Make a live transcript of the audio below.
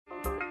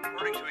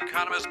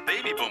economists,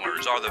 baby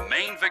boomers are the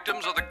main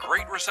victims of the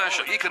Great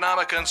Recession.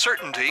 Economic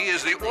uncertainty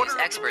is the order.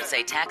 Experts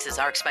say taxes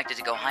are expected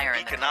to go higher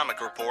in the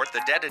economic report,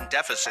 the debt and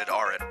deficit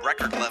are at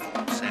record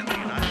levels in the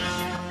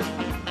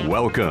United States.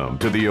 Welcome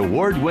to the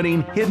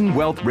award-winning Hidden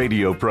Wealth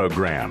radio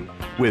program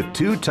with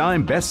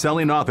two-time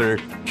best-selling author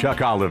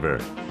Chuck Oliver.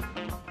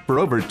 For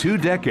over 2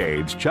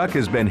 decades, Chuck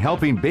has been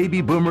helping baby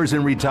boomers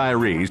and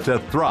retirees to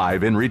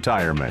thrive in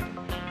retirement.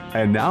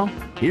 And now,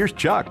 here's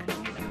Chuck.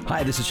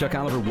 Hi, this is Chuck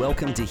Oliver.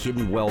 Welcome to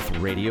Hidden Wealth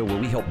Radio, where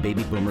we help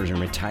baby boomers and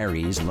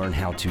retirees learn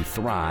how to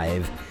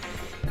thrive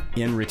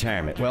in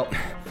retirement. Well,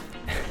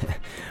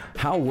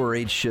 how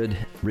worried should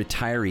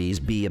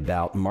retirees be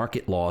about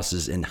market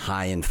losses and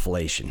high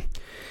inflation?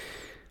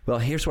 Well,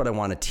 here's what I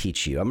want to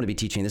teach you. I'm going to be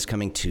teaching this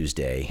coming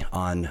Tuesday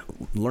on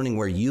learning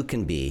where you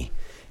can be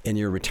in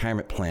your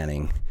retirement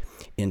planning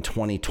in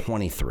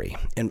 2023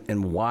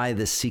 and why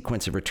this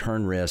sequence of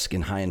return risk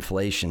and high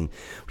inflation,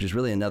 which is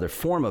really another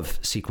form of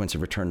sequence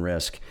of return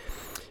risk,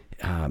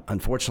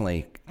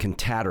 unfortunately can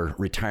tatter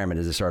retirement,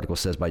 as this article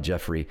says by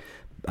Jeffrey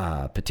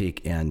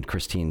Patik and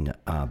Christine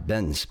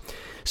Benz.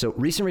 So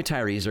recent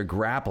retirees are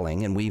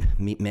grappling, and we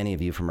meet many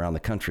of you from around the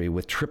country,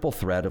 with triple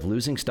threat of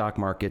losing stock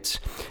markets,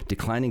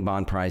 declining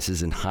bond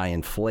prices, and high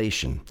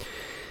inflation.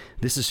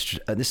 This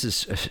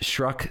has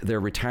struck their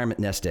retirement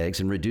nest eggs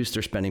and reduced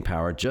their spending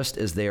power just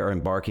as they are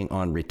embarking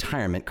on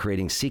retirement,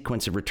 creating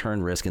sequence of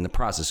return risk in the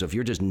process. So if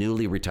you're just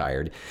newly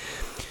retired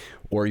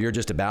or you're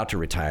just about to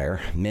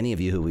retire, many of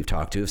you who we've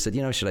talked to have said,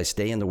 should I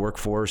stay in the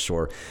workforce?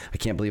 Or I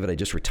can't believe it, I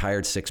just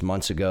retired 6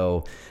 months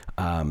ago.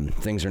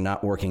 Things are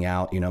not working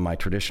out. My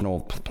traditional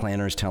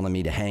planner's telling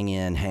me to hang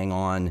in, hang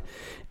on,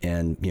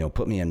 and,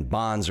 put me in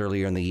bonds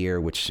earlier in the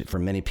year, which for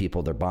many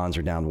people, their bonds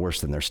are down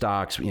worse than their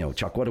stocks.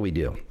 Chuck, what do we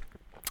do?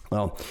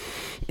 Well,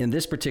 in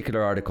this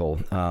particular article,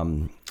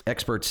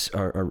 experts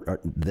are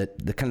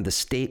the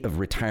state of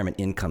retirement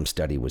income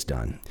study was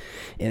done,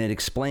 and it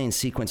explains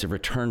sequence of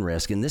return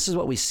risk. And this is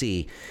what we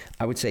see.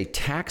 I would say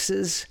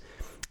taxes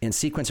and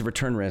sequence of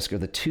return risk are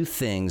the two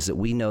things that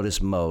we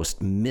notice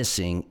most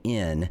missing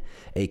in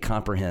a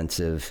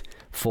comprehensive,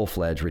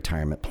 full-fledged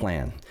retirement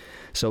plan.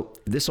 So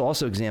this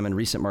also examined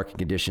recent market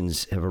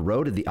conditions have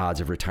eroded the odds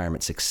of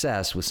retirement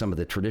success with some of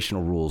the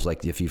traditional rules,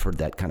 like if you've heard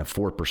that kind of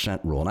 4%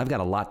 rule. And I've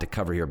got a lot to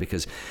cover here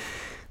because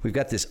we've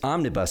got this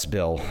omnibus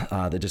bill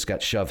that just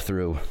got shoved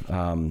through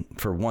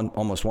for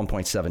almost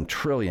 $1.7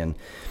 trillion.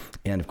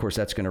 And of course,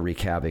 that's going to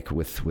wreak havoc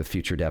with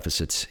future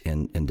deficits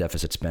and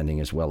deficit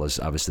spending, as well as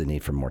obviously the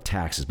need for more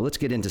taxes. But let's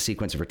get into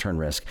sequence of return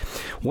risk.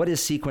 What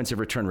is sequence of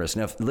return risk?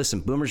 Now,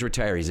 listen, boomers,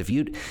 retirees, if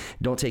you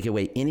don't take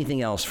away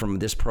anything else from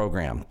this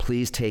program,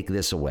 please take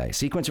this away.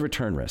 Sequence of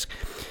return risk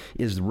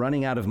is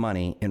running out of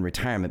money in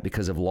retirement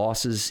because of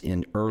losses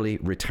in early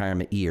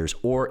retirement years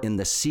or in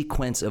the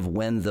sequence of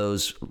when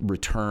those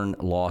return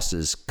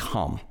losses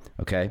come.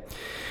 Okay.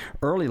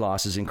 Early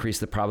losses increase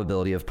the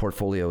probability of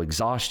portfolio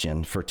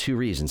exhaustion for 2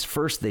 reasons.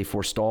 First, they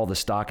forestall the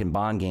stock and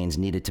bond gains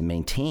needed to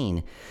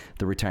maintain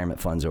the retirement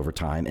funds over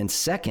time. And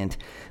second,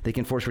 they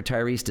can force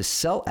retirees to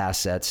sell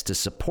assets to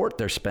support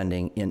their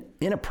spending in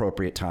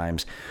inappropriate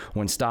times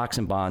when stocks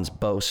and bonds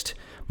boast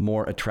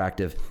more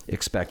attractive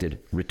expected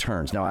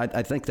returns. Now,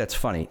 I think that's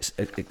funny.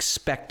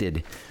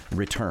 Expected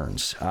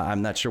returns.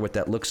 I'm not sure what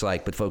that looks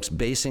like, but folks,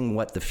 basing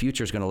what the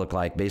future is going to look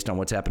like based on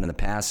what's happened in the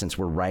past, since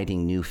we're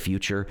writing new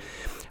future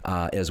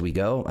as we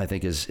go, I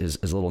think is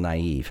a little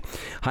naive.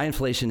 High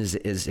inflation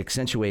is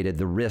accentuated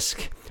the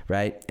risk,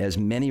 right, as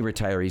many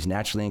retirees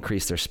naturally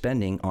increase their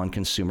spending on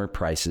consumer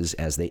prices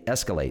as they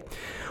escalate.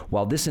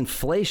 While this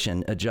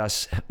inflation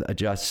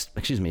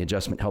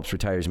adjustment helps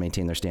retirees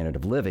maintain their standard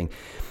of living,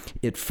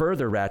 it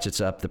further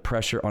ratchets up the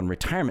pressure on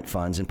retirement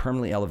funds and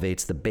permanently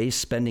elevates the base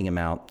spending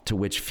amount to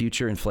which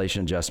future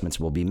inflation adjustments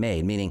will be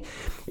made. Meaning,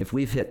 if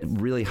we've hit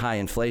really high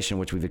inflation,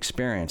 which we've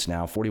experienced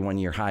now,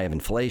 41-year high of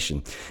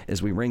inflation,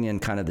 as we ring in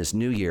kind of this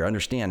new year,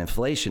 understand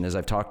inflation, as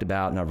I've talked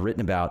about and I've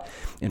written about,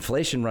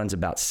 inflation runs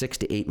about 6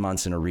 to 8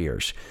 months in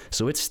arrears.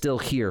 So it's still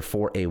here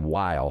for a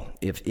while,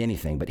 if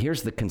anything. But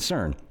here's the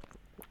concern.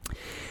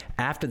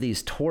 After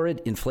these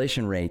torrid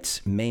inflation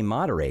rates may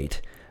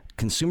moderate,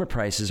 consumer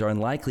prices are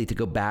unlikely to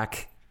go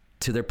back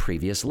to their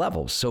previous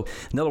levels. So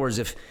in other words,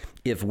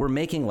 if we're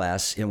making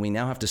less and we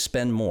now have to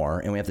spend more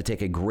and we have to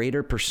take a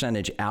greater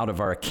percentage out of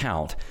our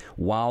account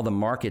while the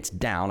market's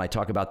down, I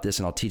talk about this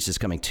and I'll teach this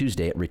coming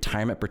Tuesday at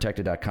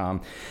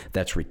retirementprotected.com.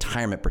 That's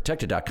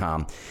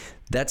retirementprotected.com.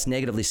 That's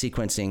negatively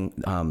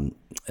sequencing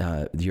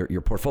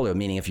your portfolio,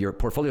 meaning if your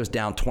portfolio is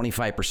down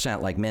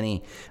 25%, like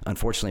many,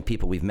 unfortunately,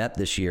 people we've met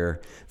this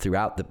year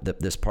throughout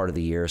this part of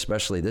the year,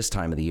 especially this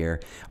time of the year,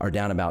 are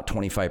down about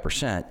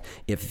 25%.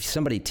 If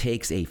somebody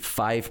takes a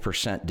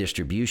 5%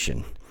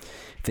 distribution,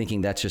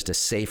 thinking that's just a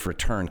safe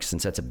return,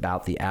 since that's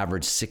about the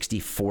average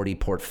 60-40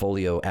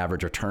 portfolio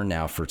average return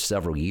now for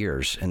several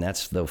years, and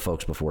that's, though,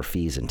 folks, before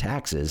fees and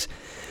taxes,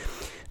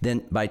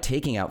 then by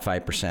taking out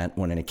 5%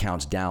 when an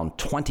account's down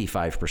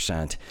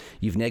 25%,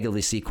 you've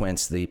negatively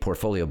sequenced the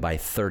portfolio by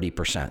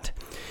 30%.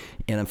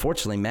 And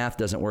unfortunately, math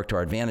doesn't work to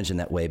our advantage in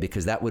that way,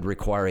 because that would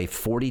require a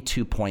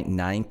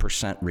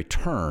 42.9%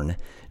 return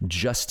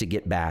just to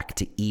get back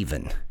to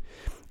even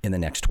in the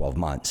next 12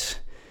 months.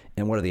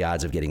 And what are the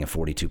odds of getting a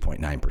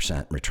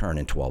 42.9% return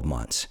in 12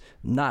 months?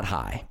 Not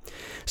high.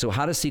 So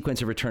how does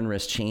sequence of return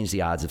risk change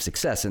the odds of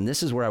success? And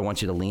this is where I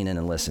want you to lean in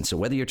and listen. So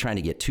whether you're trying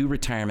to get to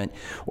retirement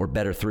or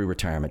better through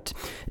retirement,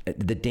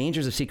 the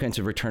dangers of sequence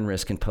of return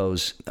risk can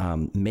pose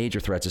major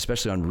threats,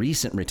 especially on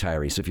recent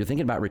retirees. So if you're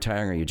thinking about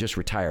retiring or you just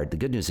retired, the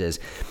good news is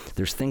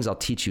there's things I'll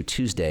teach you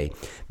Tuesday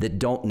that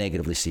don't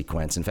negatively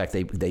sequence. In fact,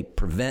 they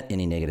prevent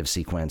any negative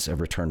sequence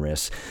of return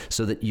risk,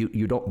 so that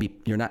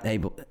you're not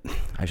able,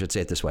 I should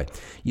say it this way,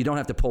 you don't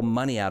have to pull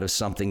money out of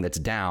something that's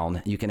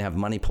down. You can have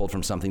money pulled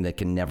from something that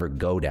can never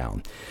go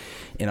down.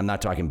 And I'm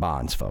not talking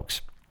bonds,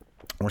 folks,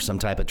 or some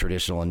type of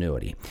traditional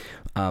annuity.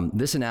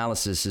 This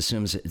analysis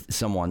assumes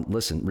someone,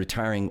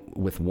 retiring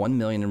with $1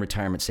 million in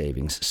retirement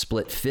savings,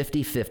 split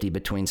 50-50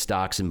 between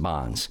stocks and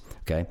bonds,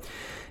 okay?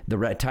 The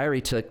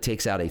retiree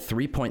takes out a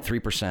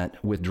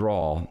 3.3%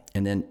 withdrawal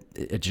and then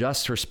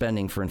adjusts her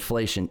spending for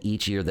inflation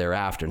each year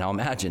thereafter. Now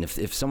imagine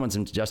if someone's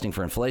adjusting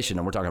for inflation,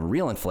 and we're talking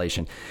real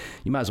inflation,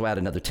 you might as well add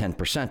another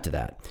 10% to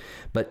that.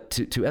 But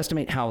to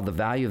estimate how the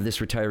value of this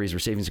retiree's or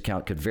savings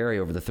account could vary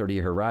over the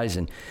 30-year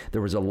horizon,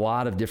 there was a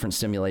lot of different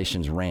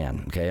simulations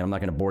ran. Okay, I'm not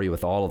going to bore you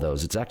with all of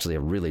those. It's actually a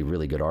really,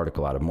 really good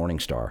article out of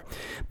Morningstar.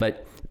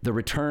 But the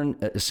return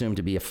assumed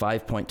to be a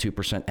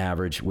 5.2%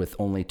 average with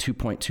only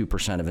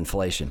 2.2% of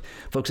inflation.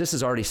 Folks, this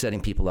is already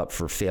setting people up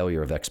for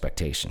failure of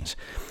expectations.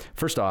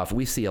 First off,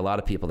 we see a lot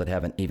of people that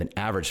haven't even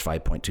averaged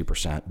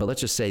 5.2%, but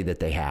let's just say that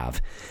they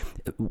have.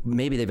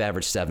 Maybe they've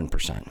averaged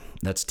 7%.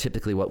 That's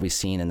typically what we've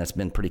seen, and that's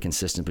been pretty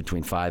consistent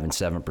between 5 and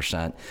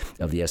 7%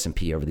 of the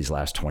S&P over these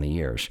last 20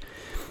 years.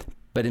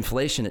 But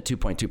inflation at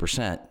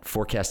 2.2%,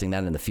 forecasting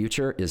that in the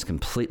future is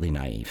completely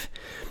naive.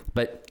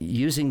 But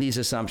using these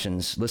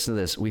assumptions, listen to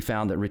this, we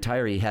found that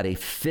retiree had a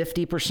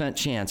 50%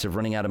 chance of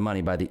running out of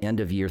money by the end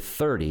of year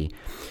 30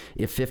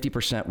 if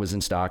 50% was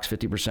in stocks,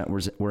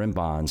 50% were in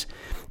bonds,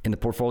 and the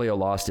portfolio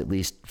lost at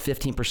least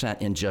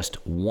 15% in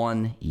just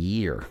 1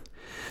 year.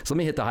 So let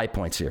me hit the high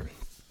points here.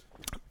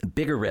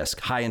 Bigger risk,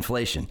 high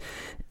inflation.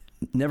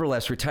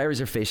 Nevertheless, retirees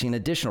are facing an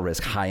additional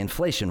risk, high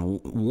inflation.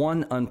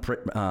 One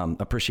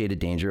unappreciated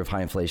danger of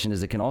high inflation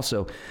is it can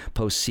also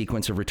pose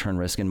sequence of return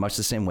risk in much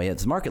the same way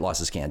as market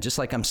losses can. Just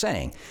like I'm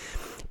saying,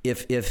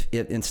 if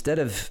instead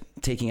of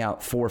taking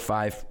out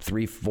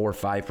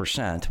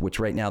 5%, which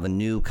right now the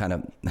new kind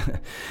of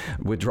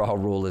withdrawal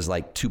rule is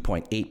like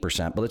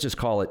 2.8%, but let's just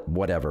call it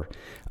whatever.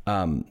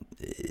 To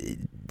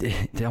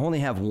only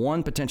have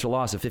one potential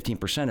loss of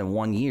 15% in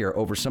 1 year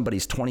over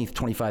somebody's 20,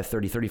 25,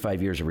 30,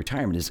 35 years of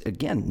retirement is,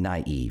 again,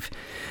 naive.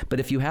 But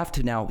if you have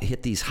to now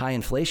hit these high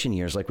inflation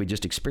years like we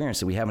just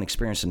experienced that we haven't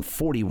experienced in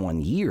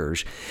 41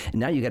 years, and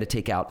now you got to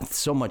take out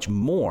so much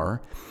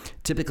more,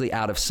 typically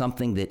out of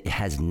something that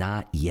has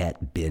not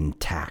yet been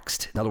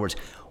taxed. In other words,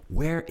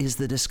 where is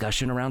the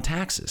discussion around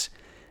taxes?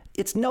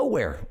 It's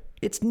nowhere.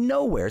 It's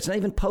nowhere. It's not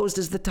even posed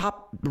as the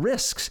top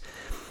risks.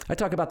 I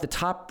talk about the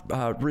top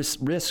risk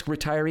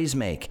retirees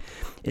make.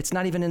 It's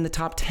not even in the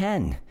top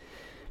 10.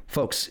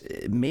 Folks,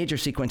 major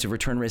sequence of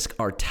return risk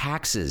are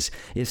taxes.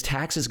 As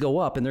taxes go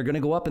up, and they're going to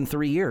go up in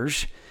 3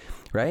 years,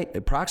 right?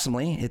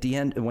 Approximately at the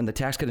end, when the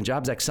Tax Cut and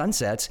Jobs Act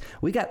sunsets,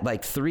 we got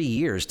like 3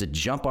 years to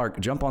jump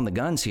on the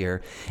guns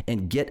here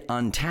and get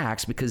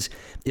untaxed, because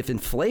if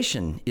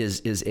inflation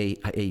is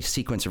a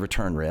sequence of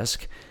return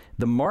risk,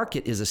 the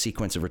market is a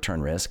sequence of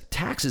return risk,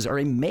 taxes are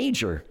a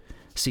major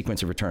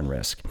sequence of return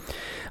risk.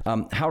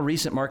 How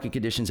recent market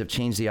conditions have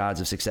changed the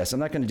odds of success. I'm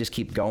not going to just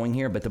keep going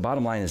here, but the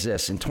bottom line is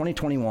this. In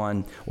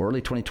 2021 or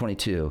early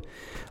 2022,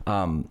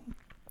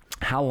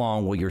 how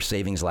long will your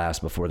savings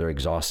last before they're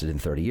exhausted in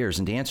 30 years?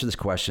 And to answer this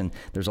question,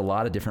 there's a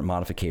lot of different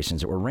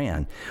modifications that were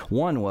ran.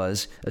 One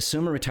was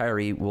assume a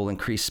retiree will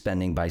increase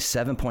spending by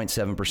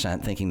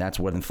 7.7%, thinking that's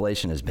what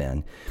inflation has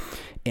been,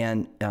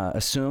 and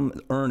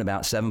earn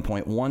about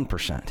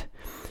 7.1%.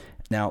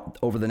 Now,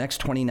 over the next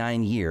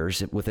 29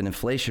 years, with an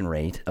inflation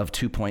rate of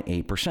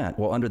 2.8%.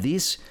 Well, under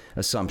these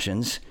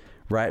assumptions,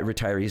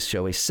 retirees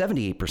show a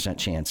 78%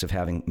 chance of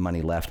having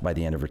money left by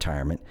the end of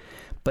retirement.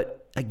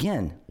 But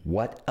again,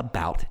 what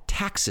about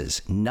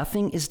taxes?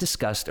 Nothing is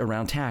discussed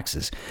around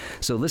taxes.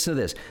 So listen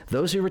to this.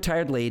 Those who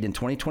retired late in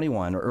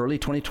 2021 or early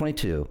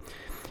 2022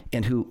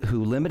 and who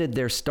limited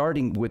their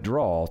starting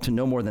withdrawal to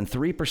no more than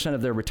 3%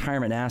 of their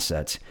retirement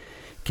assets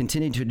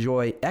continue to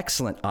enjoy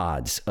excellent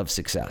odds of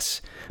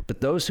success. But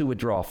those who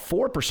withdraw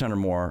 4% or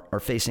more are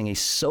facing a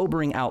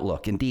sobering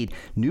outlook. Indeed,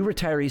 new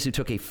retirees who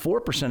took a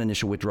 4%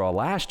 initial withdrawal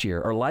last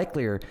year are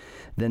likelier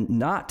than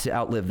not to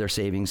outlive their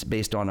savings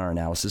based on our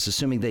analysis,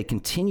 assuming they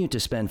continue to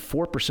spend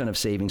 4% of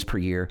savings per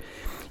year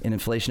in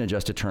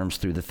inflation-adjusted terms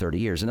through the 30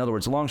 years. In other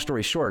words, long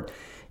story short,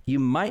 you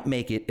might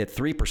make it at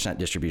 3%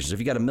 distributions. If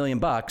you got $1 million,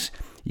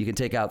 you can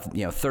take out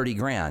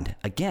 $30,000.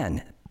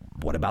 Again,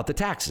 what about the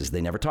taxes?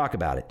 They never talk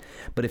about it.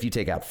 But if you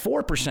take out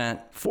 4%,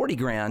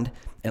 $40,000,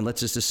 and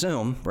let's just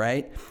assume,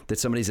 right, that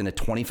somebody's in a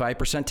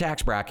 25%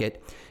 tax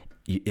bracket,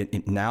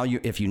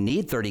 If you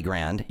need 30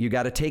 grand, you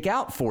got to take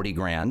out 40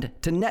 grand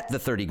to net the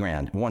 30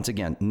 grand. Once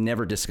again,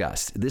 never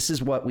discussed. This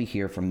is what we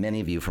hear from many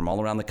of you from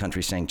all around the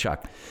country saying,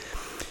 Chuck,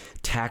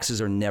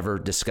 taxes are never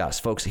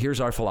discussed. Folks, here's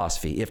our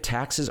philosophy. If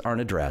taxes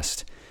aren't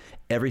addressed,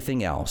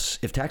 everything else,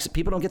 if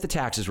people don't get the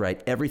taxes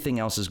right, everything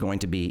else is going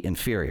to be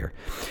inferior.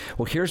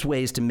 Well, here's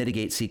ways to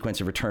mitigate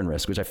sequence of return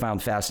risk, which I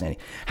found fascinating.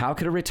 How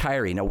could a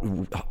retiree,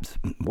 now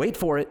wait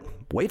for it,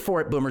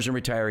 boomers and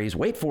retirees,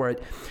 wait for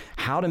it.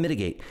 How to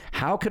mitigate.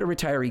 How could a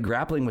retiree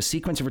grappling with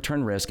sequence of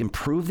return risk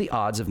improve the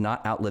odds of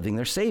not outliving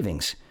their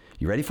savings?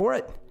 You ready for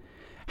it?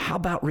 How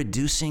about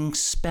reducing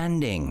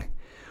spending?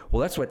 Well,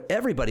 that's what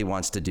everybody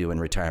wants to do in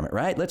retirement,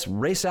 right? Let's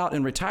race out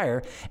and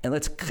retire, and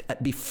let's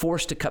be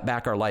forced to cut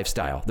back our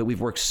lifestyle that we've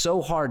worked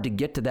so hard to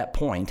get to that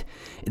point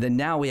that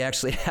now we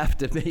actually have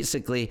to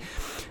basically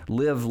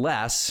live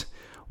less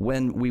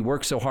when we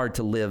work so hard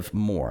to live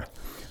more.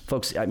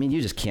 Folks, I mean,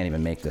 you just can't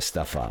even make this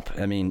stuff up.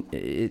 I mean,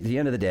 at the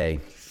end of the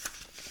day,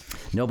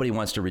 nobody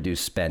wants to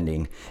reduce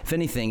spending. If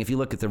anything, if you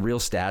look at the real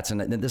stats,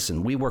 and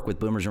listen, we work with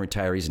boomers and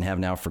retirees and have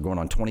now for going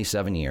on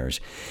 27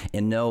 years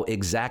and know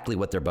exactly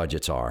what their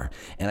budgets are.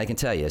 And I can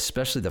tell you,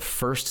 especially the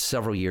first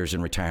several years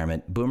in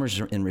retirement, boomers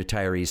and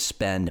retirees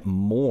spend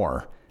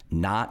more,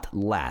 not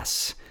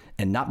less.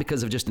 And not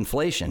because of just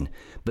inflation,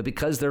 but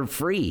because they're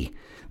free.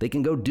 They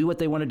can go do what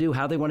they want to do,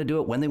 how they want to do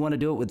it, when they want to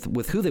do it,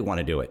 with who they want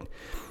to do it.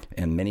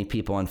 And many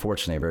people,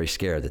 unfortunately, are very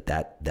scared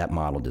that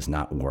model does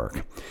not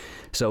work.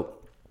 So,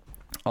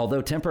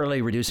 although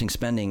temporarily reducing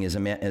spending is a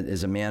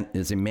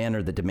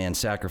manner that demands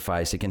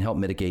sacrifice, it can help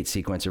mitigate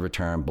sequence of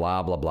return,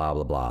 blah, blah, blah,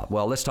 blah, blah.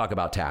 Well, let's talk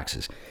about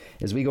taxes.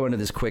 As we go into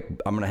this quick,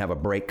 I'm going to have a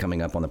break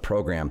coming up on the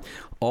program.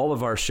 All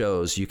of our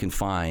shows you can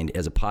find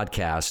as a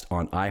podcast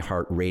on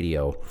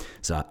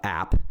iHeartRadio's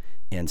app,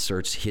 and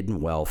search Hidden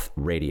Wealth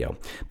Radio.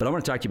 But I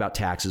want to talk to you about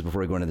taxes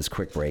before we go into this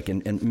quick break.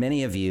 And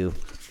many of you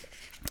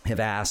have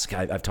asked,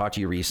 I've talked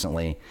to you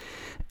recently,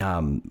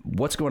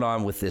 what's going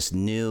on with this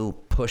new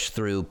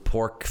push-through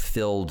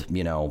pork-filled,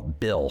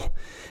 bill?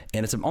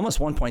 And it's almost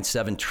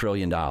 $1.7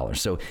 trillion.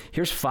 So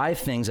here's 5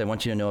 things I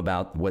want you to know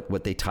about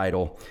what they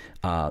title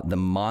the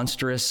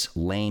monstrous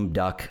lame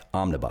duck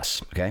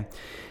omnibus, okay?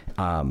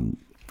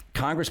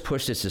 Congress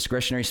pushed its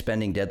discretionary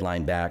spending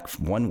deadline back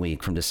 1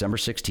 week from December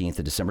 16th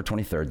to December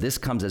 23rd. This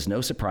comes as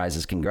no surprise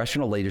as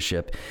congressional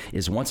leadership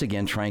is once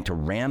again trying to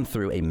ram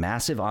through a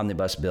massive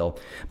omnibus bill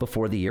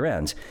before the year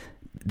ends.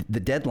 The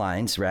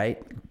deadlines,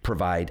 right,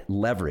 provide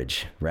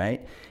leverage,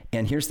 right?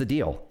 And here's the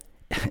deal.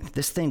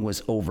 This thing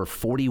was over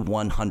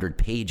 4,100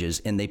 pages,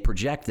 and they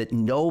project that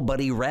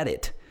nobody read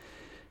it.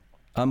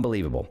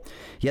 Unbelievable.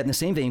 Yet in the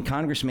same vein,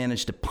 Congress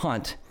managed to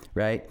punt,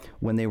 right,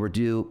 when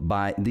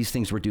these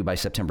things were due by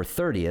September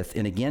 30th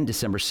and again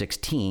December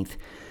 16th,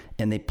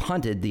 and they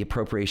punted the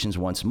appropriations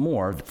once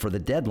more for the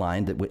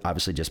deadline that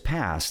obviously just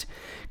passed.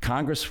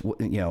 Congress,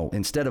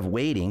 instead of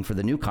waiting for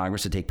the new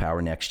Congress to take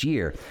power next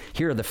year,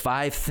 here are the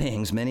 5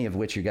 things, many of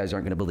which you guys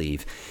aren't going to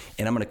believe,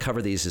 and I'm going to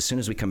cover these as soon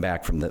as we come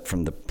back from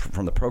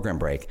the program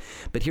break.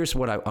 But here's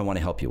what I want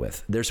to help you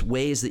with. There's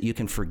ways that you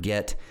can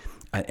forget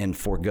and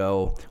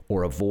forego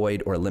or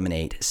avoid or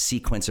eliminate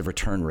sequence of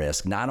return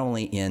risk, not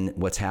only in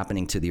what's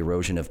happening to the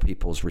erosion of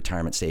people's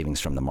retirement savings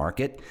from the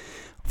market,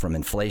 from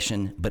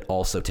inflation, but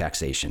also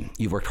taxation.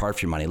 You've worked hard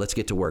for your money. Let's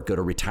get to work. Go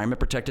to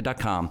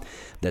retirementprotected.com.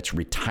 That's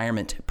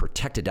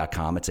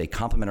retirementprotected.com. It's a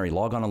complimentary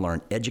log on and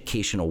learn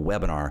educational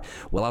webinar.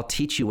 Well, I'll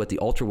teach you what the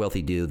ultra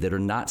wealthy do that are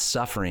not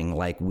suffering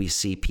like we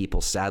see people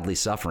sadly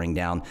suffering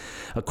down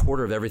a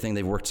quarter of everything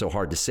they've worked so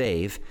hard to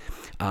save,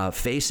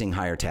 facing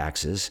higher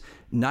taxes,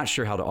 not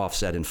sure how to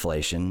offset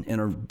inflation,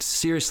 and are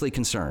seriously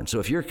concerned. So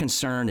if you're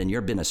concerned and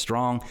you've been a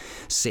strong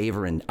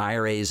saver in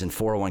IRAs and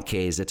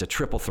 401ks, it's a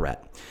triple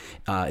threat.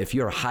 If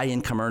you're a high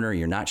income earner,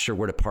 you're not sure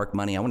where to park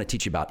money, I want to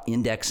teach you about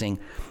indexing,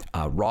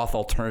 Roth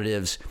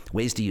alternatives,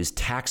 ways to use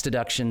tax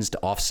deductions to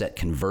offset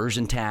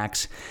conversion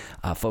tax.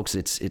 Folks,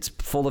 it's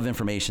full of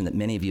information that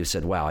many of you have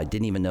said, wow, I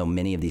didn't even know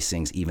many of these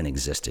things even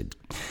existed.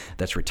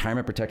 That's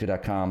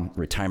retirementprotected.com,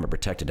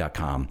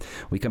 retirementprotected.com.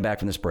 We come back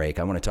from this break.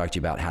 I want to talk to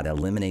you about how to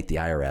eliminate the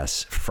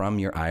IRS from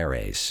your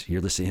IRAs.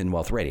 You're listening to Hidden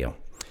Wealth Radio.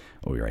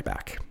 We'll be right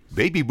back.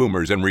 Baby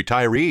boomers and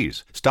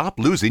retirees, stop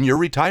losing your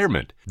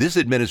retirement. This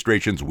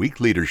administration's weak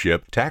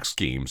leadership, tax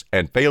schemes,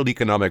 and failed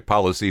economic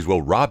policies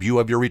will rob you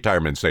of your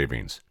retirement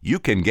savings. You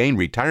can gain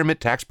retirement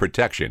tax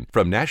protection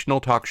from national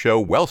talk show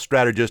wealth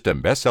strategist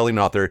and best-selling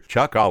author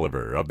Chuck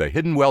Oliver of the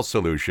Hidden Wealth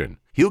Solution.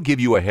 He'll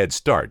give you a head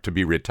start to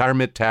be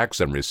retirement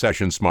tax and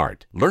recession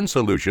smart. Learn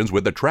solutions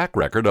with a track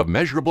record of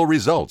measurable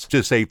results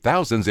to save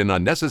thousands in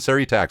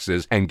unnecessary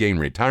taxes and gain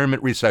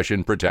retirement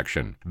recession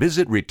protection.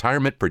 Visit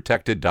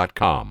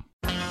retirementprotected.com.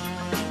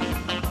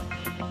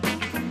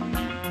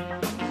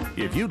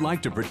 If you'd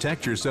like to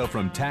protect yourself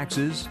from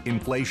taxes,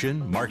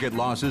 inflation, market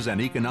losses,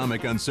 and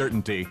economic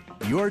uncertainty,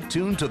 you're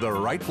tuned to the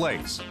right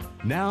place.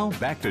 Now,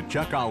 back to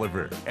Chuck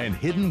Oliver and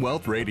Hidden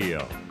Wealth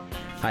Radio.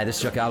 Hi, this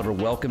is Chuck Oliver.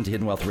 Welcome to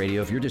Hidden Wealth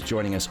Radio. If you're just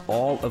joining us,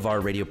 all of our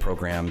radio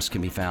programs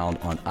can be found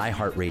on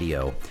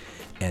iHeartRadio,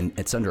 and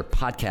it's under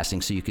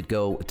podcasting, so you could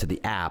go to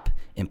the app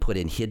and put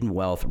in Hidden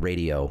Wealth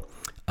Radio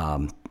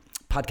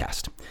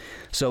podcast.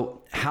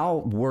 So how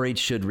worried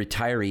should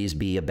retirees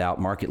be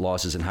about market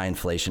losses and high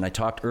inflation? I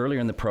talked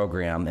earlier in the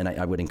program, and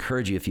I would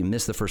encourage you, if you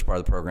missed the first part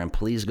of the program,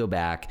 please go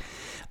back.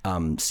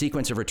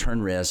 Sequence of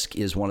return risk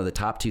is one of the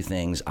top two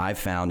things I've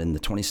found in the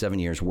 27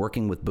 years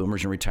working with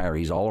boomers and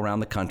retirees all around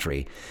the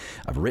country.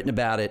 I've written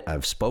about it.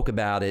 I've spoke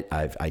about it.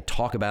 I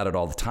talk about it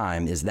all the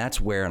time. That's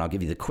where, and I'll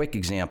give you the quick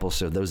example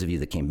so those of you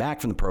that came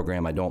back from the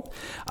program, I don't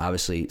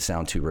obviously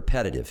sound too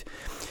repetitive.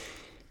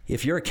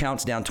 If your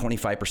account's down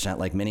 25%,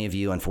 like many of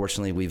you,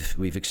 unfortunately,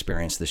 we've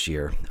experienced this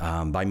year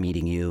by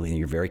meeting you, and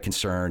you're very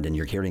concerned, and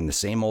you're hearing the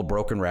same old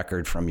broken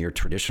record from your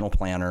traditional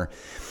planner,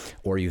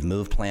 or you've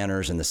moved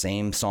planners in the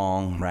same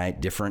song, right?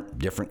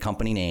 Different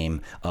company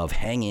name of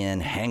hang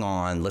in, hang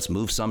on, let's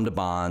move some to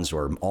bonds,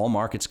 or all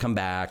markets come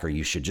back, or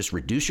you should just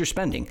reduce your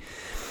spending.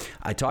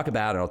 I talk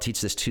about it. I'll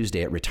teach this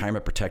Tuesday at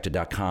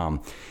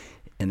retirementprotected.com.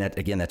 And that's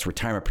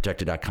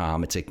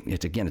retirementprotected.com.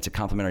 It's a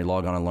complimentary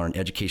log on and learn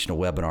educational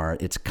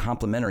webinar. It's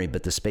complimentary,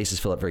 but the spaces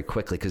fill up very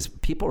quickly because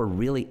people are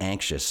really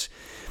anxious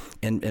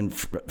and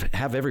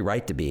have every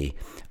right to be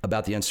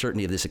about the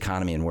uncertainty of this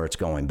economy and where it's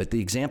going. But the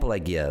example I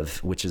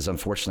give, which has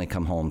unfortunately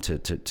come home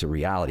to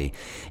reality,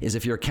 is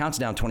if your account's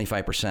down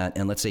 25%,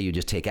 and let's say you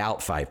just take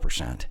out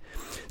 5%.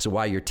 So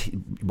while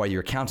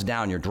your account's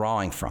down, you're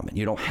drawing from it.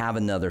 You don't have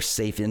another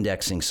safe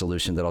indexing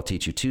solution that I'll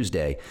teach you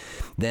Tuesday.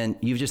 Then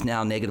you've just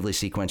now negatively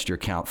sequenced your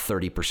account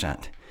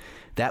 30%.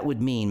 That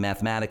would mean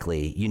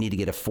mathematically you need to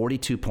get a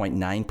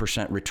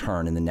 42.9%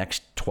 return in the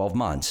next 12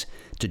 months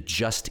to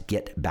just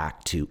get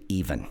back to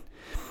even.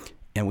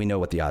 And we know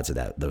what the odds of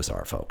those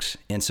are, folks.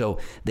 And so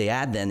they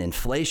add then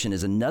inflation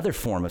is another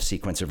form of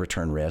sequence of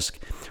return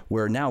risk,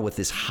 where now with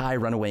this high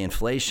runaway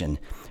inflation,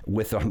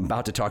 I'm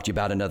about to talk to you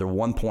about another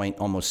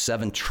almost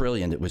 $7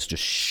 trillion that was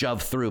just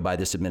shoved through by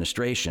this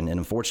administration, and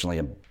unfortunately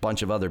a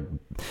bunch of other,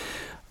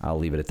 I'll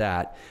leave it at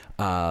that,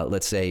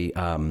 let's say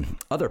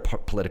other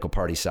political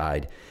party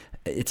side.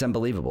 It's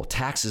unbelievable.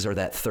 Taxes are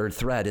that third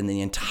thread. In the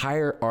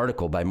entire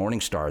article by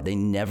Morningstar, they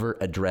never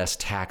address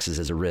taxes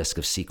as a risk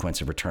of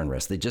sequence of return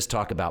risk. They just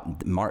talk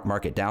about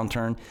market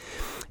downturn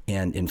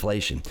and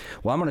inflation.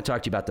 Well, I'm going to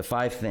talk to you about the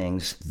 5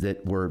 things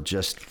that were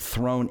just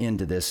thrown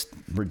into this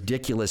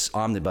ridiculous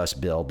omnibus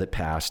bill that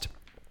passed.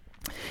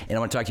 And I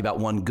want to talk to you about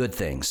one good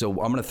thing. So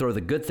I'm going to throw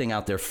the good thing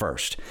out there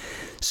first.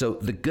 So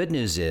the good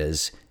news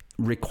is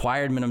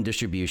required minimum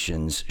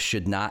distributions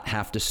should not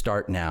have to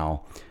start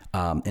now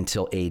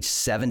until age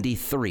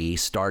 73,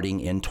 starting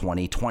in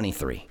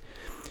 2023.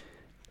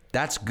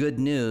 That's good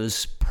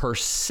news per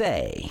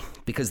se,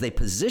 because they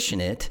position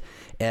it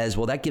as,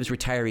 well, that gives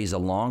retirees a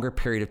longer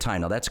period of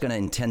time. Now, that's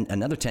going to,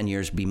 another 10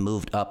 years, be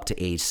moved up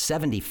to age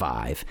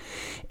 75.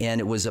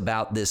 And it was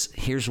about this,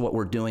 here's what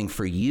we're doing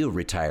for you,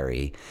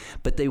 retiree.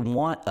 But they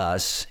want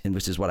us, and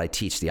which is what I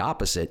teach the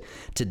opposite,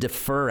 to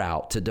defer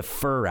out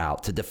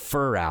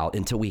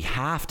until we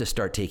have to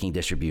start taking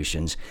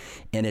distributions.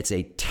 And it's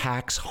a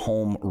tax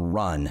home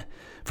run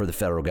for the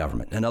federal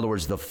government. In other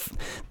words,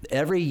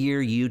 every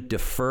year you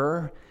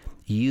defer,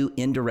 you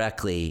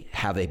indirectly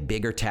have a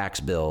bigger tax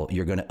bill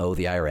you're going to owe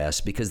the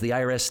IRS, because the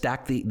IRS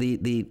stacked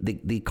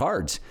the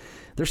cards.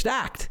 They're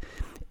stacked.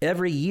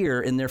 Every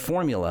year in their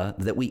formula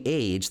that we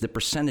age, the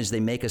percentage they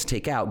make us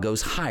take out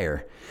goes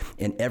higher.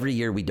 And every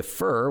year we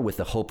defer with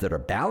the hope that our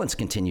balance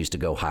continues to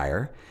go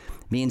higher,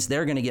 means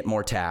they're going to get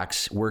more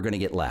tax, we're going to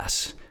get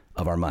less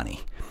of our money.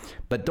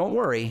 But don't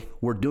worry,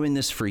 we're doing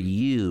this for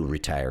you,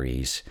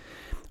 retirees.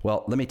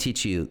 Well, let me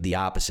teach you the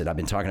opposite. I've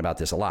been talking about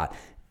this a lot.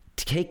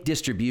 Take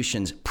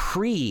distributions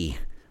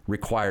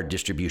pre-required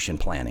distribution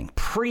planning,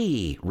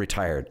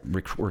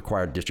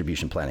 required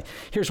distribution planning.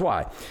 Here's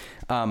why.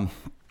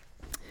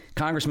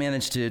 Congress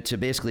managed to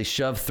basically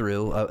shove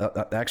through,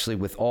 actually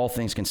with all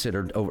things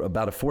considered, over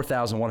about a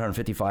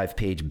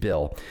 4,155-page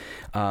bill.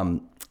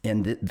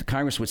 And the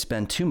Congress would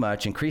spend too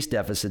much, increase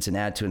deficits, and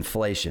add to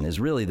inflation is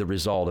really the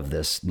result of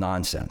this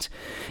nonsense.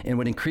 And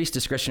would increase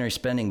discretionary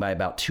spending by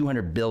about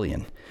 $200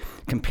 billion,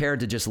 compared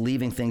to just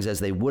leaving things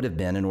as they would have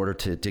been in order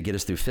to get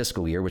us through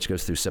fiscal year, which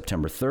goes through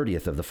September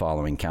 30th of the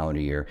following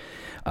calendar year,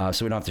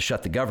 so we don't have to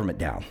shut the government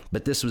down.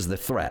 But this was the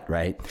threat,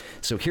 right?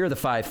 So here are the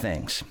 5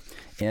 things.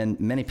 And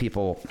many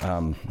people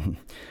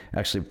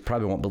actually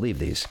probably won't believe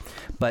these.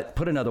 But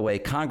put another way,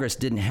 Congress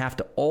didn't have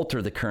to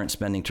alter the current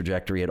spending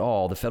trajectory at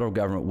all. The federal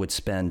government would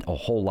spend a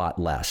whole lot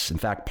less. In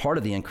fact, part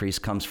of the increase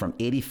comes from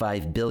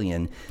 $85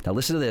 billion. Now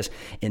listen to this,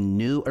 in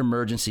new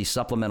emergency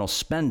supplemental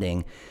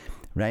spending,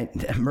 right?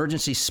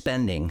 Emergency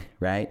spending,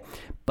 right?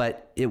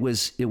 But it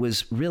was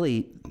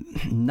really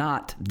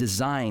not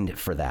designed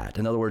for that.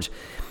 In other words,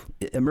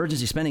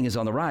 emergency spending is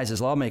on the rise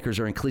as lawmakers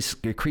are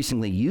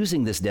increasingly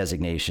using this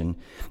designation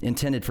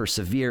intended for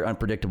severe,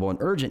 unpredictable, and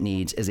urgent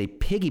needs as a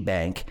piggy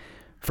bank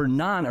for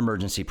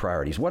non-emergency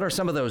priorities. What are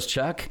some of those,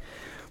 Chuck?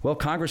 Well,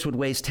 Congress would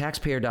waste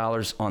taxpayer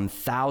dollars on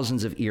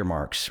thousands of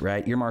earmarks,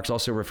 right? Earmarks,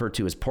 also referred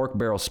to as pork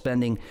barrel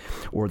spending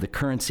or the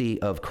currency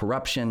of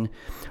corruption,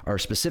 are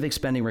specific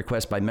spending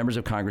requests by members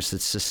of Congress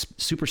that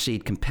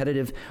supersede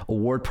competitive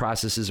award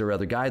processes or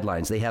other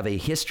guidelines. They have a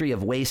history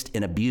of waste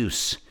and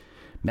abuse.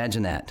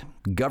 Imagine that.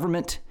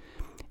 Government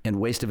and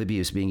waste of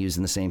abuse being used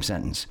in the same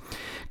sentence.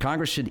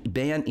 Congress should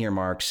ban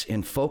earmarks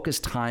and focus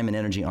time and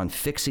energy on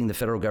fixing the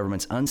federal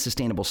government's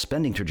unsustainable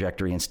spending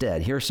trajectory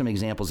instead. Here are some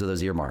examples of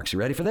those earmarks. You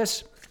ready for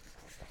this?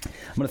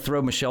 I'm going to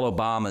throw Michelle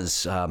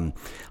Obama's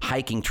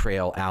hiking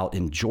trail out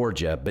in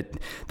Georgia, but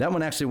that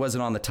one actually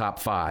wasn't on the top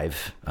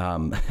 5.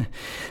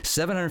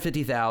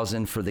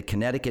 $750,000 for the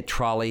Connecticut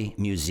Trolley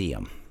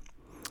Museum.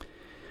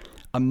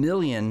 $1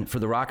 million for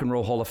the Rock and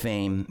Roll Hall of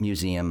Fame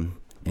Museum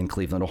in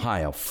Cleveland,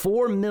 Ohio.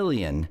 $4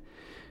 million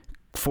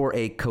for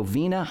a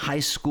Covina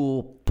High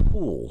School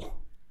pool.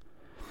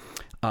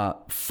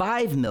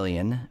 $5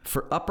 million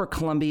for Upper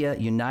Columbia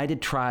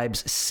United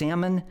Tribes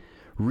Salmon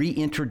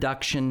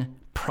Reintroduction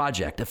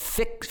Project, a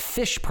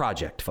fish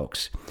project,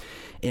 folks.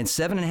 And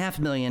 $7.5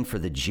 million for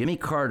the Jimmy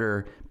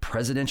Carter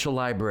Presidential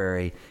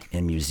Library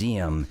and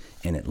Museum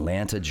in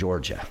Atlanta,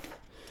 Georgia.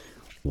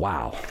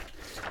 Wow.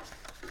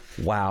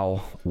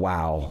 Wow,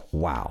 wow,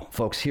 wow.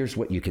 Folks, here's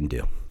what you can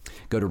do.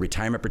 Go to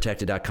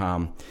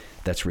retirementprotected.com.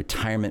 That's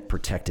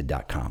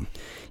retirementprotected.com.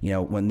 You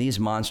know, when these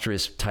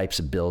monstrous types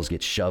of bills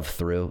get shoved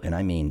through, and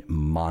I mean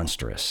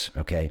monstrous,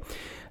 okay,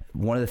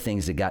 one of the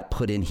things that got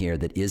put in here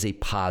that is a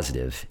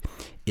positive,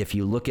 if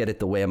you look at it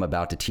the way I'm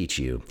about to teach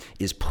you,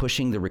 is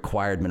pushing the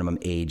required minimum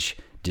age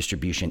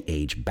distribution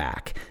age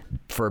back.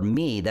 For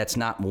me, that's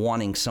not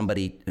wanting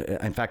somebody,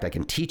 in fact, I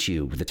can teach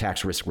you the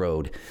tax risk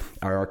road.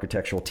 Our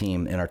architectural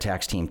team and our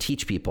tax team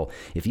teach people,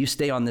 if you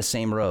stay on this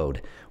same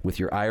road with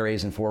your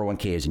IRAs and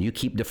 401ks and you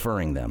keep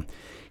deferring them,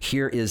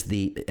 here is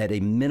at a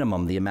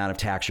minimum, the amount of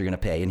tax you're going to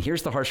pay. And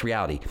here's the harsh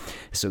reality.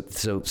 So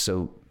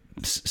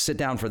sit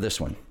down for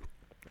this one.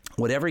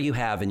 Whatever you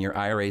have in your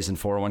IRAs and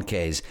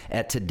 401ks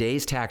at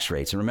today's tax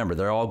rates, and remember,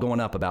 they're all going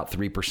up about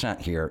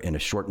 3% here in a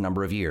short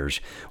number of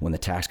years when the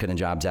Tax Cut and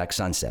Jobs Act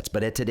sunsets.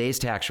 But at today's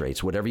tax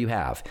rates, whatever you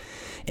have,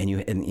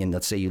 and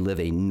let's say you live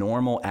a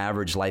normal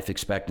average life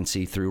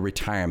expectancy through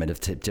retirement of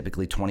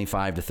typically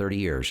 25 to 30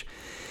 years,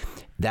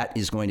 that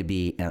is going to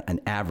be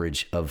an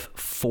average of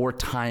 4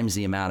 times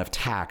the amount of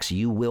tax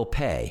you will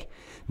pay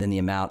than the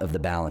amount of the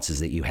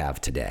balances that you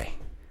have today.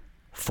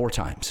 4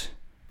 times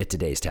at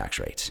today's tax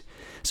rates.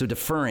 So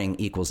deferring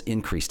equals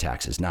increased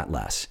taxes, not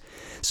less.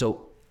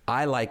 So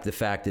I like the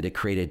fact that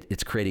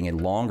it's creating a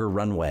longer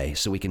runway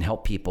so we can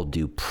help people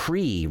do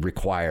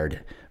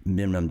pre-required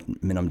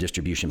minimum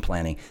distribution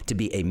planning to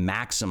be a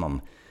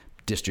maximum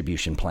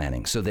distribution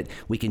planning, so that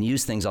we can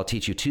use things I'll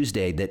teach you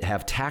Tuesday that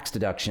have tax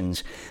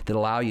deductions that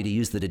allow you to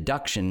use the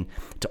deduction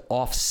to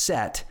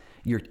offset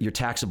your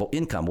taxable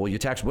income. Well, your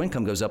taxable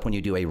income goes up when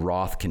you do a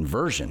Roth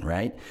conversion,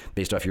 right?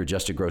 Based off your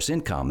adjusted gross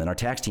income. And our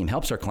tax team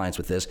helps our clients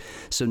with this.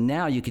 So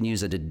now you can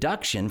use a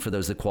deduction for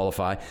those that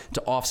qualify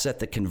to offset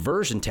the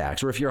conversion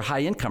tax. Or if you're a high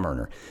income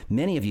earner,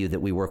 many of you that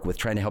we work with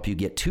trying to help you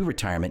get to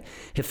retirement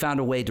have found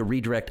a way to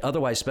redirect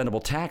otherwise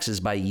spendable taxes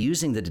by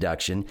using the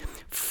deduction,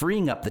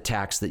 freeing up the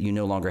tax that you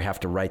no longer have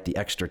to write the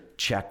extra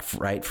check,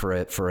 right,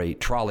 for a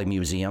trolley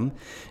museum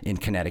in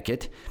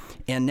Connecticut.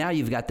 And now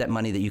you've got that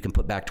money that you can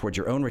put back towards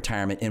your own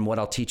retirement in what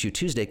I'll teach you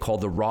Tuesday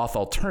called the Roth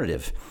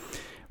alternative,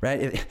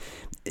 right?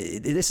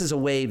 This is a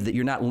way that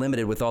you're not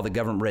limited with all the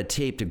government red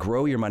tape to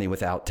grow your money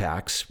without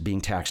tax,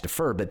 being tax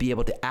deferred, but be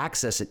able to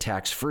access it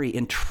tax-free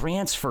and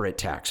transfer it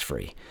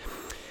tax-free.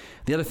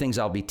 The other things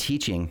I'll be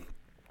teaching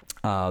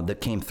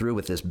that came through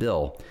with this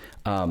bill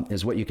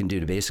is what you can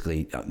do to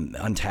basically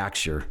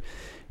untax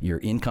your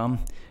income,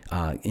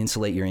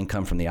 insulate your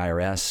income from the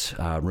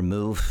IRS,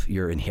 remove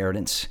your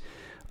inheritance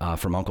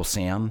from Uncle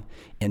Sam,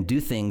 and do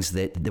things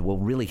that will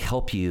really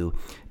help you,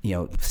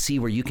 see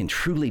where you can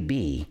truly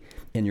be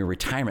in your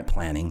retirement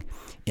planning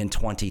in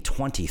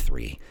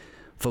 2023.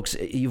 Folks,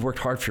 you've worked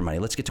hard for your money.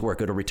 Let's get to work.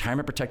 Go to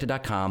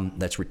retirementprotected.com.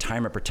 That's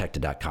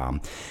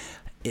retirementprotected.com.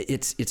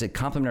 It's a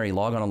complimentary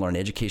log on and learn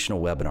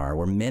educational webinar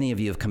where many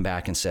of you have come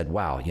back and said,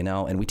 wow,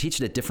 and we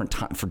teach it at different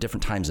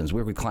time zones.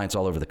 We work with clients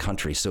all over the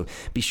country. So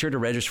be sure to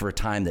register for a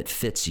time that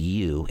fits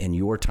you in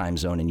your time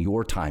zone, in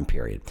your time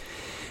period.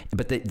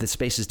 But the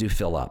spaces do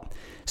fill up.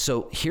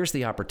 So here's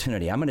the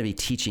opportunity. I'm going to be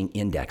teaching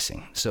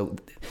indexing. So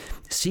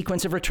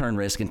sequence of return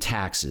risk and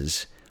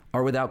taxes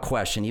are without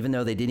question, even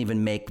though they didn't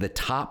even make the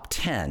top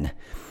 10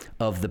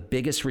 of the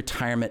biggest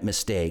retirement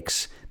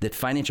mistakes that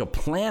financial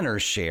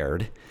planners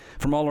shared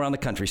from all around the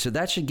country. So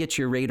that should get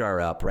your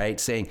radar up, right?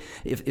 Saying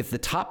if the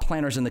top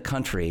planners in the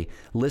country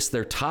list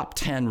their top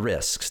 10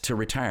 risks to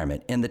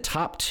retirement, and the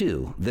top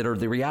 2 that are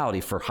the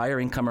reality for higher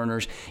income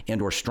earners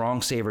and or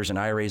strong savers in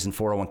IRAs and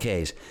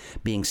 401ks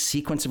being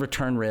sequence of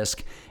return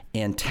risk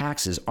and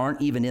taxes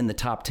aren't even in the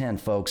top 10,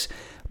 folks,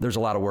 there's a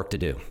lot of work to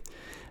do.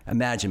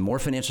 Imagine more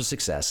financial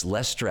success,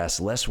 less stress,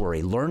 less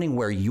worry, learning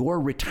where your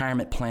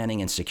retirement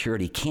planning and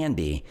security can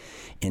be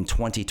in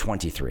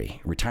 2023.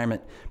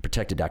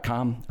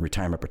 RetirementProtected.com,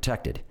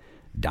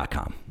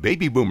 RetirementProtected.com.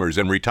 Baby boomers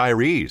and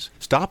retirees,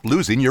 stop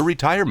losing your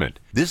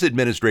retirement. This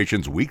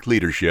administration's weak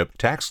leadership,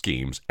 tax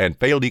schemes, and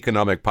failed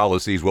economic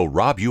policies will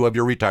rob you of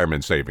your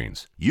retirement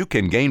savings. You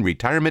can gain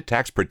retirement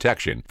tax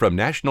protection from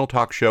national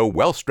talk show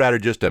wealth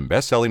strategist and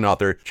best-selling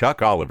author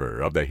Chuck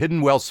Oliver of The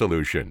Hidden Wealth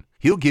Solution.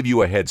 He'll give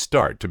you a head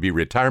start to be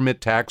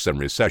retirement tax and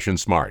recession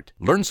smart.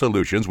 Learn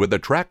solutions with a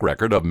track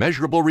record of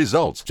measurable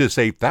results to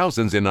save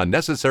thousands in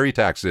unnecessary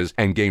taxes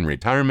and gain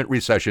retirement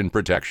recession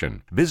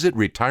protection. Visit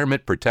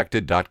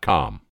retirementprotected.com.